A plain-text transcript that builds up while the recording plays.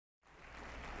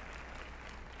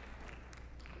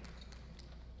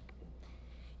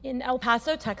In El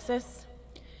Paso, Texas,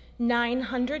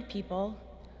 900 people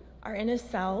are in a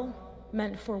cell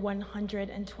meant for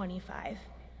 125.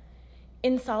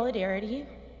 In solidarity,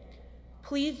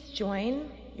 please join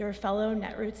your fellow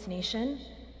Netroots Nation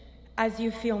as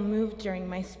you feel moved during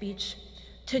my speech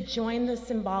to join the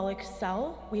symbolic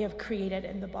cell we have created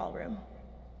in the ballroom.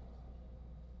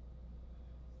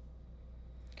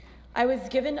 I was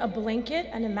given a blanket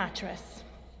and a mattress,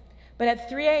 but at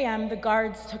 3 a.m. the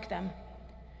guards took them.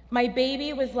 My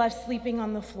baby was left sleeping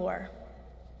on the floor.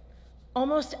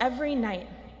 Almost every night,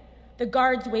 the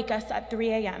guards wake us at 3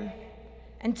 a.m.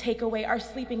 and take away our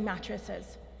sleeping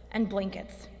mattresses and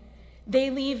blankets. They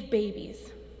leave babies,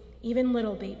 even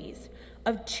little babies,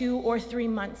 of 2 or 3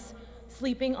 months,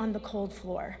 sleeping on the cold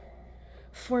floor.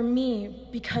 For me,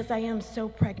 because I am so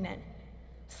pregnant,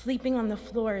 sleeping on the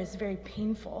floor is very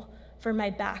painful for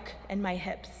my back and my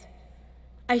hips.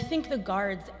 I think the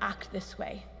guards act this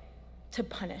way to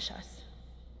punish us.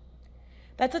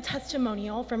 That's a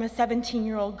testimonial from a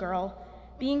 17-year-old girl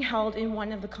being held in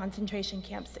one of the concentration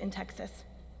camps in Texas.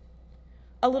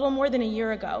 A little more than a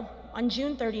year ago, on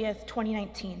June 30th,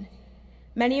 2019,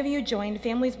 many of you joined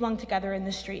Families Belong Together in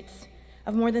the streets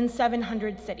of more than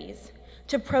 700 cities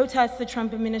to protest the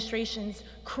Trump administration's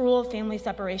cruel family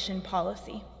separation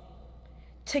policy.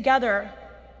 Together,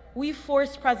 we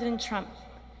forced President Trump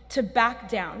to back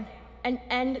down and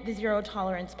end the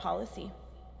zero-tolerance policy.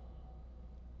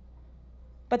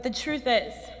 But the truth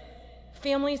is,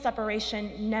 family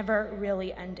separation never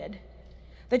really ended.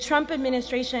 The Trump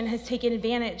administration has taken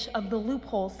advantage of the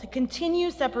loopholes to continue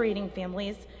separating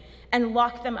families and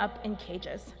lock them up in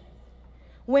cages.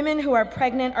 Women who are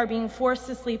pregnant are being forced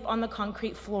to sleep on the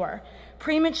concrete floor,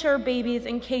 premature babies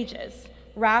in cages,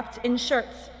 wrapped in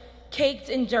shirts, caked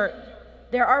in dirt.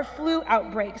 There are flu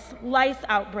outbreaks, lice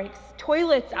outbreaks,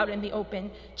 toilets out in the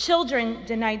open, children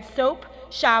denied soap,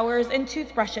 showers, and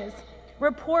toothbrushes,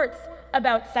 reports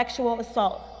about sexual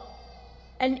assault,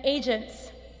 and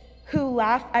agents who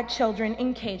laugh at children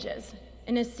in cages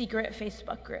in a secret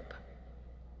Facebook group.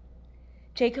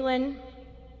 Jacqueline,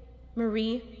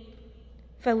 Marie,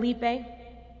 Felipe,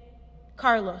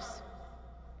 Carlos,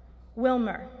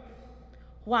 Wilmer,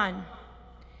 Juan,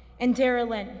 and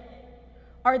Darylyn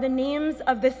are the names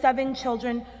of the 7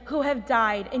 children who have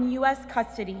died in U.S.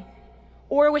 custody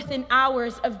or within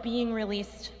hours of being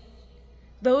released.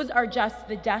 Those are just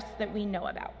the deaths that we know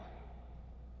about.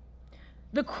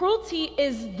 The cruelty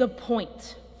is the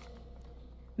point.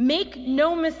 Make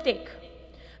no mistake,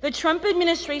 the Trump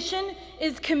administration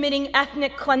is committing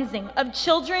ethnic cleansing of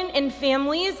children and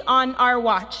families on our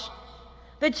watch.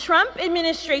 The Trump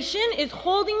administration is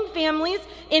holding families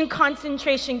in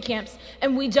concentration camps,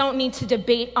 and we don't need to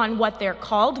debate on what they're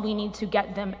called. We need to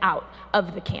get them out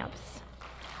of the camps.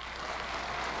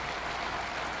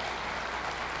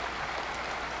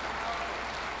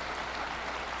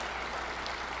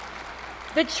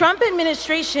 The Trump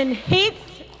administration hates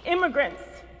immigrants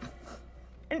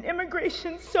and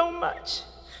immigration so much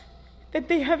that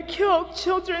they have killed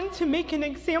children to make an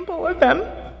example of them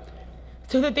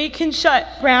so that they can shut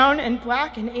brown and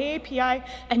black and AAPI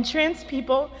and trans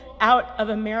people out of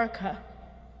America.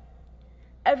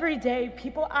 Every day,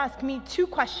 people ask me 2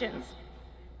 questions.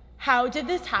 How did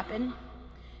this happen?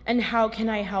 And how can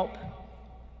I help?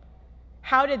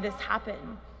 How did this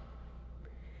happen?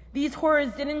 These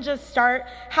horrors didn't just start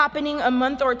happening a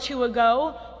month or 2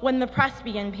 ago when the press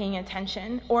began paying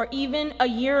attention, or even a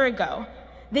year ago.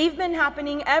 They've been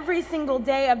happening every single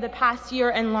day of the past year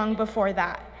and long before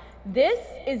that. This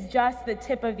is just the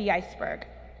tip of the iceberg.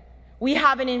 We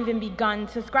haven't even begun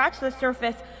to scratch the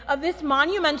surface of this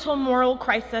monumental moral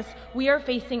crisis we are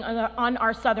facing on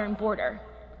our southern border.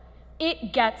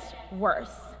 It gets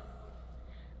worse.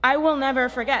 I will never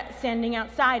forget standing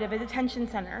outside of a detention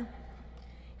center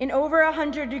in over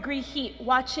 100-degree heat,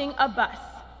 watching a bus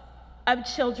of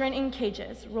children in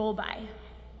cages roll by.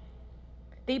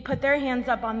 They put their hands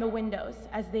up on the windows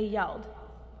as they yelled.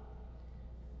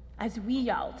 As we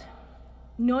yelled,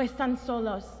 "No están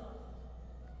solos."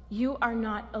 You are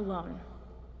not alone.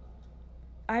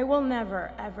 I will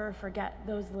never, ever forget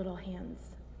those little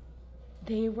hands.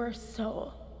 They were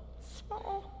so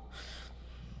small.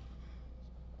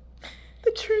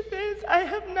 The truth is, I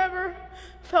have never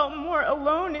felt more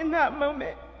alone in that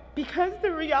moment, because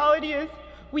the reality is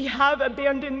we have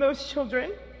abandoned those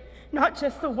children, not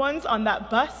just the ones on that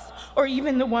bus or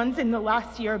even the ones in the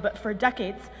last year, but for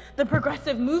decades. The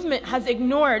progressive movement has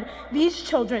ignored these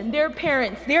children, their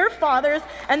parents, their fathers,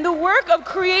 and the work of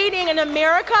creating an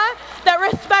America that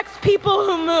respects people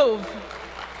who move.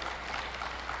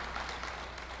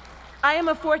 I am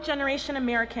a fourth-generation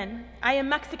American. I am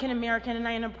Mexican American, and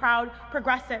I am a proud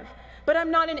progressive. But I'm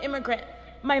not an immigrant.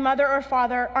 My mother or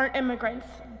father aren't immigrants.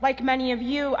 Like many of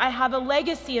you, I have a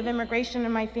legacy of immigration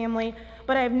in my family,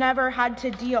 but I've never had to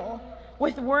deal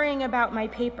with worrying about my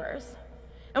papers.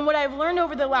 And what I've learned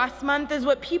over the last month is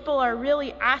what people are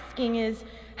really asking is,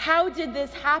 how did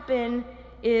this happen?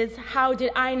 Is how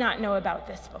did I not know about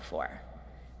this before?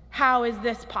 How is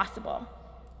this possible?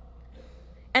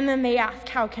 And then they ask,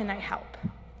 how can I help?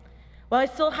 Well, I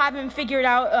still haven't figured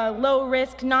out a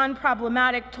low-risk,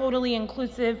 non-problematic, totally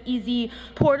inclusive, easy,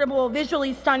 portable,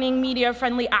 visually stunning,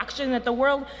 media-friendly action that the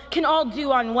world can all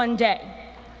do on one day.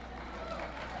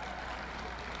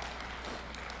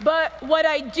 But what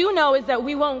I do know is that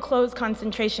we won't close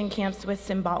concentration camps with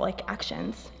symbolic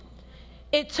actions.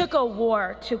 It took a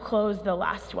war to close the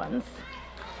last ones.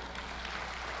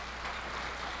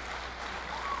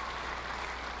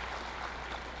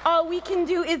 All we can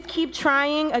do is keep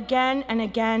trying again and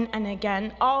again and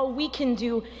again. All we can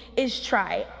do is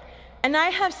try. And I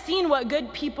have seen what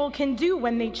good people can do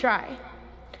when they try.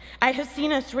 I have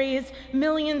seen us raise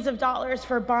millions of dollars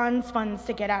for bonds funds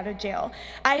to get out of jail.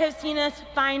 I have seen us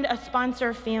find a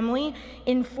sponsor family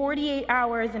in 48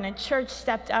 hours, and a church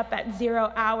stepped up at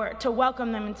 0 hour to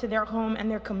welcome them into their home and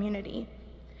their community.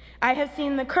 I have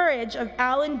seen the courage of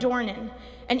Alan Dornan,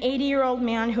 an 80-year-old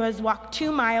man who has walked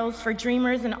 2 miles for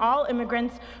Dreamers and all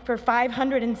immigrants for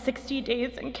 560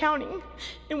 days and counting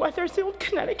in Wethersfield,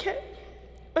 Connecticut.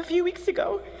 A few weeks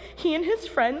ago, he and his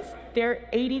friends, they're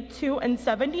 82 and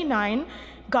 79,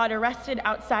 got arrested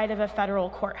outside of a federal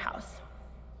courthouse.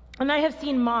 And I have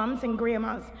seen moms and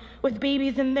grandmas with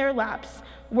babies in their laps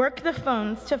work the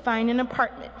phones to find an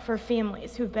apartment for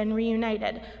families who've been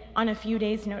reunited on a few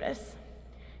days' notice.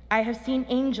 I have seen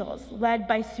angels led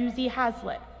by Susie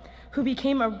Haslett, who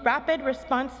became a rapid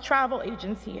response travel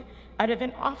agency out of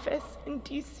an office in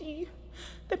DC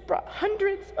that brought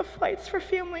hundreds of flights for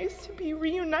families to be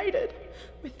reunited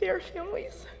with their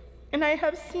families. And I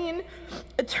have seen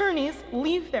attorneys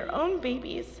leave their own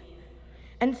babies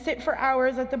and sit for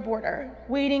hours at the border,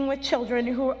 waiting with children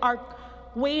who are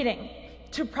waiting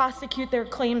to prosecute their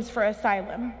claims for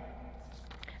asylum.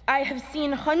 I have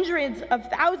seen hundreds of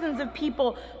thousands of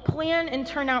people plan and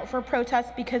turn out for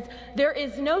protests because there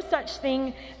is no such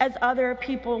thing as other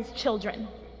people's children.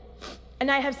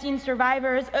 And I have seen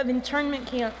survivors of internment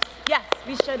camps. Yes,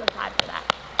 we should have had for that.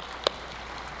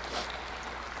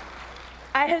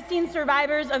 I have seen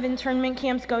survivors of internment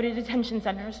camps go to detention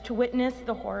centers to witness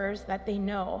the horrors that they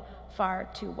know far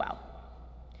too well.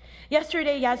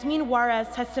 Yesterday, Yasmin Juarez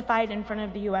testified in front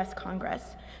of the US Congress.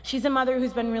 She's a mother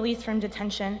who's been released from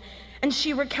detention, and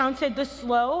she recounted the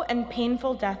slow and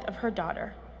painful death of her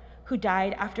daughter, who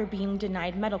died after being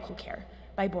denied medical care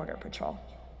by Border Patrol.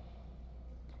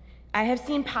 I have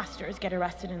seen pastors get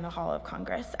arrested in the Hall of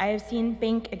Congress. I have seen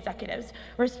bank executives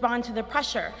respond to the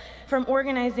pressure from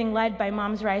organizing led by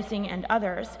Moms Rising and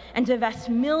others and divest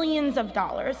millions of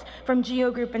dollars from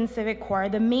GEO Group and Civic Corps,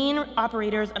 the main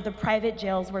operators of the private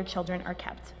jails where children are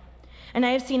kept. And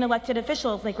I have seen elected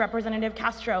officials like Representative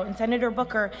Castro and Senator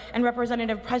Booker and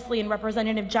Representative Presley and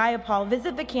Representative Jayapal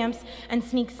visit the camps and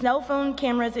sneak cell phone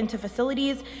cameras into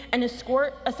facilities and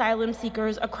escort asylum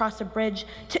seekers across a bridge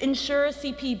to ensure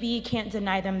CPB can't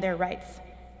deny them their rights.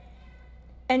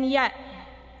 And yet,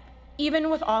 even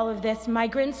with all of this,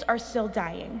 migrants are still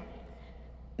dying.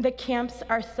 The camps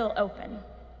are still open.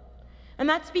 And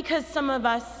that's because some of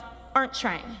us aren't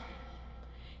trying.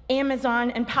 Amazon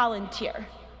and Palantir.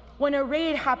 When a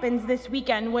raid happens this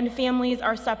weekend, when families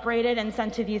are separated and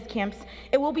sent to these camps,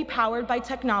 it will be powered by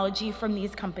technology from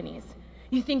these companies.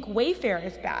 You think Wayfair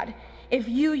is bad. If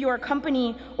you, your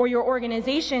company, or your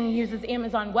organization uses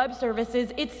Amazon Web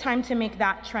Services, it's time to make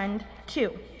that trend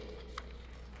too.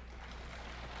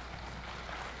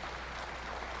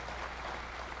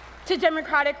 To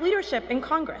Democratic leadership in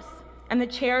Congress and the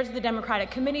chairs of the Democratic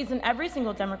committees and every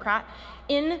single Democrat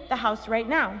in the House right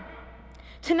now.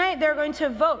 Tonight, they're going to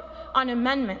vote on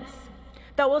amendments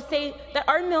that will say that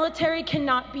our military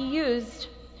cannot be used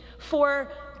for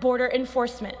border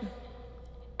enforcement.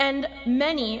 And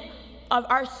many of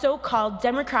our so-called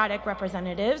Democratic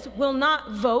representatives will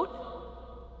not vote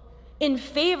in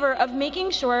favor of making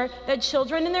sure that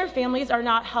children and their families are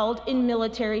not held in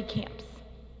military camps.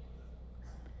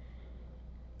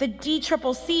 The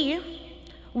DCCC,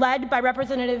 led by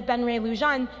Representative Ben Ray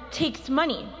Lujan, takes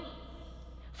money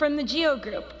from the GEO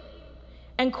Group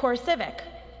and Core Civic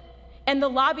and the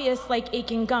lobbyists like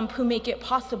Aiken Gump who make it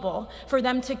possible for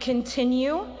them to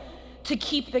continue to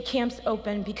keep the camps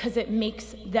open because it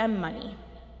makes them money.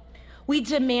 We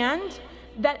demand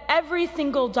that every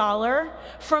single dollar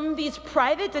from these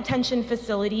private detention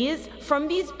facilities, from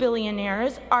these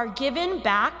billionaires, are given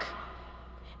back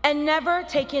and never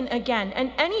taken again.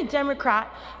 And any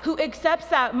Democrat who accepts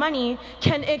that money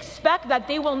can expect that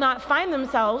they will not find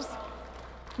themselves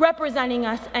representing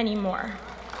us anymore.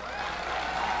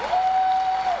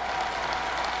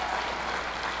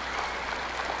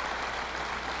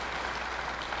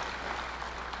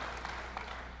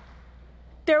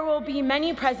 There will be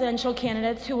many presidential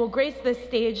candidates who will grace this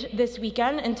stage this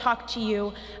weekend and talk to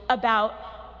you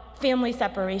about family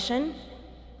separation.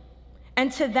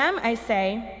 And to them I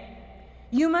say,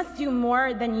 you must do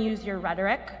more than use your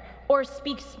rhetoric or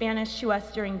speak Spanish to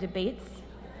us during debates.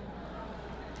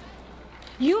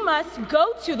 You must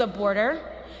go to the border.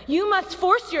 You must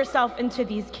force yourself into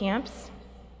these camps.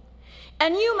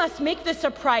 And you must make this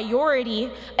a priority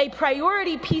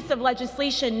piece of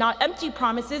legislation, not empty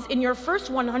promises, in your first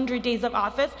 100 days of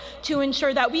office to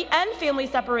ensure that we end family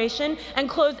separation and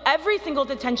close every single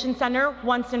detention center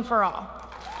once and for all.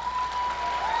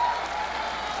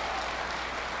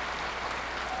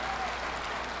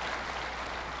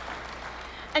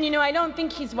 And I don't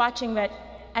think he's watching, but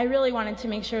I really wanted to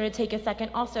make sure to take a second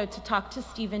also to talk to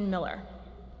Stephen Miller,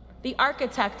 the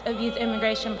architect of these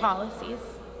immigration policies.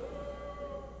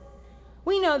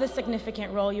 We know the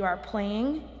significant role you are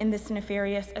playing in this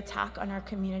nefarious attack on our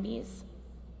communities.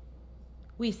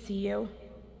 We see you.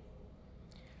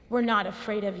 We're not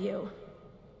afraid of you,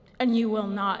 and you will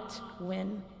not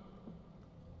win.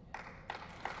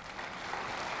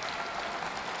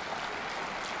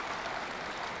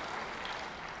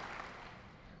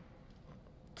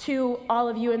 To all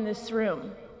of you in this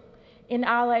room, and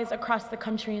allies across the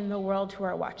country and the world who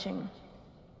are watching,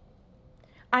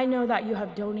 I know that you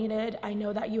have donated. I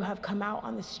know that you have come out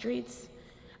on the streets.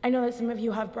 I know that some of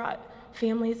you have brought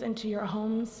families into your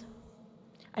homes.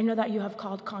 I know that you have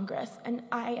called Congress, and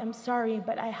I am sorry,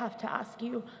 but I have to ask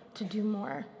you to do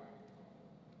more.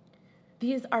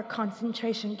 These are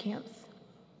concentration camps,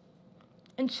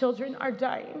 and children are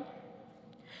dying.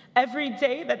 Every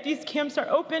day that these camps are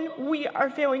open, we are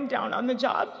failing down on the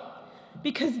job,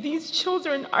 because these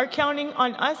children are counting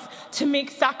on us to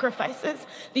make sacrifices.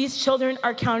 These children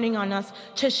are counting on us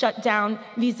to shut down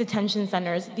these detention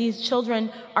centers. These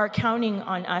children are counting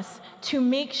on us to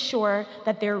make sure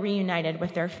that they're reunited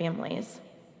with their families.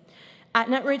 At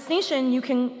Netroots Nation, you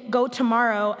can go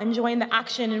tomorrow and join the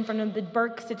action in front of the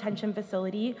Berks detention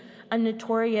facility, a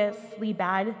notoriously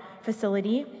bad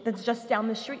facility that's just down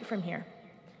the street from here.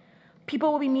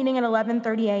 People will be meeting at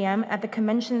 11:30 a.m. at the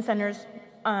Convention Center's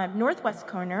northwest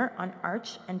corner on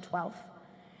Arch and 12th.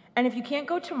 And if you can't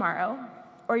go tomorrow,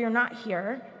 or you're not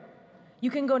here, you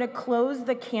can go to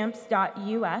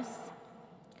closethecamps.us.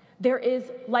 There is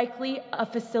likely a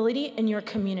facility in your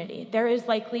community. There is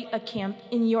likely a camp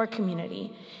in your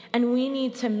community. And we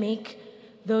need to make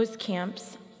those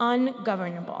camps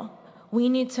ungovernable. We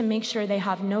need to make sure they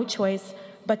have no choice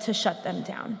but to shut them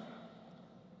down.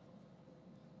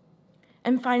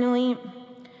 And finally,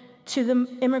 to the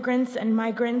immigrants and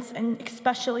migrants, and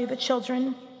especially the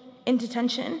children in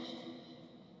detention,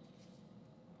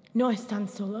 no están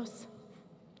solos.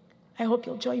 I hope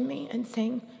you'll join me in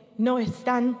saying, no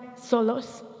están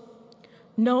solos.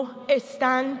 No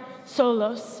están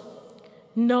solos.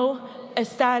 No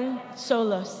están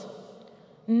solos.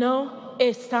 No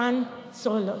están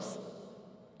solos.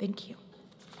 Thank you.